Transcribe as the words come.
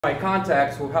my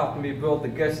contacts who helped me build the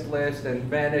guest list and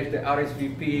manage the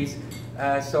RSVPs.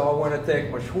 So I want to thank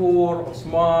Mashhoor,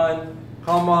 Osman,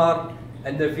 Hamar,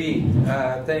 and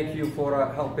Naveed. Thank you for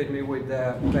helping me with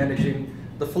managing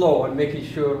the flow and making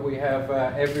sure we have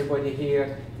everybody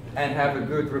here and have a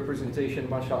good representation,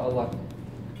 mashallah.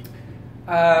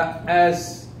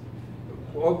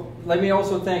 Let me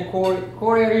also thank Corey.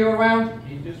 Corey, are you around?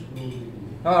 He just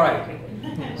moved. All right.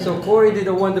 So Corey did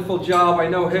a wonderful job. I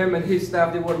know him and his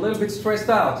staff, they were a little bit stressed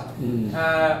out.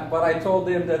 But I told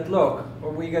them that, look,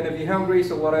 we're going to be hungry,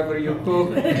 so whatever you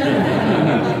cook.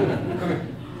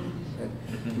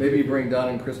 Maybe bring Don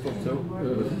and Crystal too.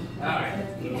 All right.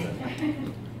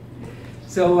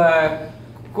 So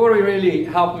Corey really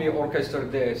helped me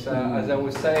orchestrate this. As I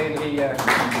was saying, he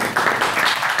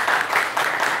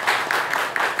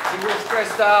was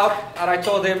stressed out, and I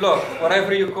told him, look,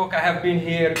 whatever you cook, I have been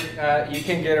here, you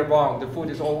can't get it wrong. The food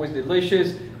is always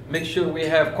delicious. Make sure we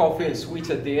have coffee and sweets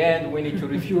at the end. We need to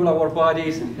refuel our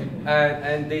bodies,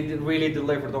 and they really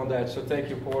delivered on that. So thank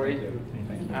you, Corey.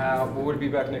 We will be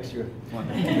back next year.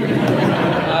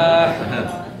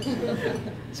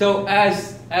 So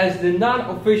as the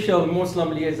non-official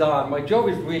Muslim liaison, my job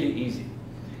is really easy.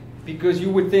 Because you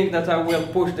would think that I will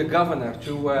push the governor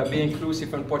to be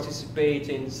inclusive and participate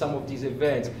in some of these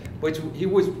events. But he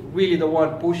was really the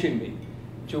one pushing me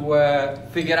to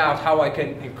figure out how I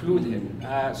can include him.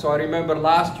 So I remember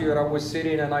last year I was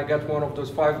sitting and I got one of those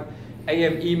 5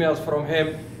 a.m. emails from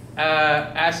him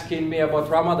asking me about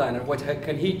Ramadan and what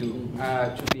can he do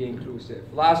to be inclusive.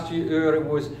 Last year it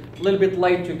was a little bit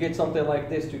late to get something like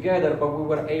this together, but we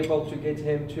were able to get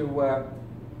him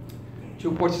to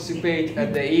participate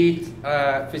at the Eid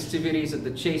festivities at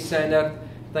the Chase Center.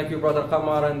 Thank you, Brother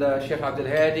Qamar and Sheikh Abdul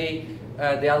Hadi.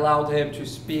 They allowed him to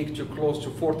speak to close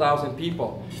to 4,000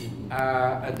 people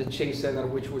at the Chase Center,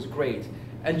 which was great.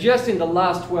 And just in the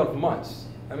last 12 months,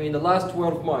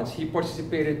 he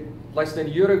participated less than a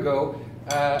year ago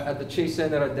at the Chase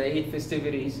Center at the Eid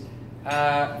festivities.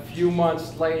 A few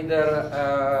months later,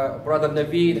 Brother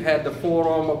Naveed had the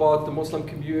forum about the Muslim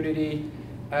community,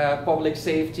 public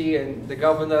safety, and the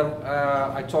governor,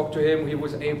 I talked to him, he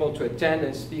was able to attend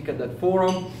and speak at that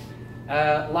forum.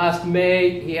 Last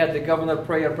May, he had the governor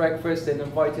prayer breakfast and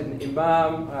invited an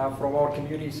imam from our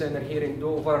community center here in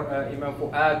Dover, Imam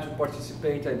Fuad, to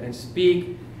participate and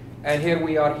speak. And here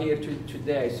we are here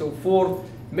today. So 4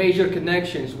 major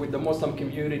connections with the Muslim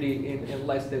community in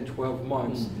less than 12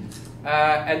 months.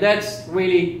 And that's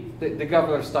really the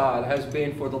governor's style, has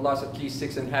been for the last at least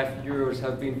 6.5 years,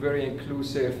 have been very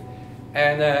inclusive.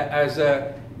 And as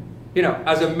a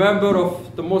member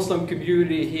of the Muslim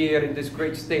community here in this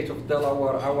great state of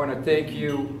Delaware, I want to thank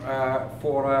you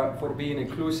for being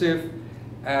inclusive.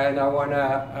 And I want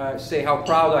to say how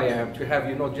proud I am to have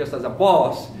you not just as a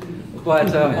boss,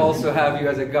 but also have you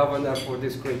as a governor for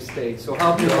this great state. So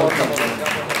help me welcome our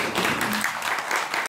governor.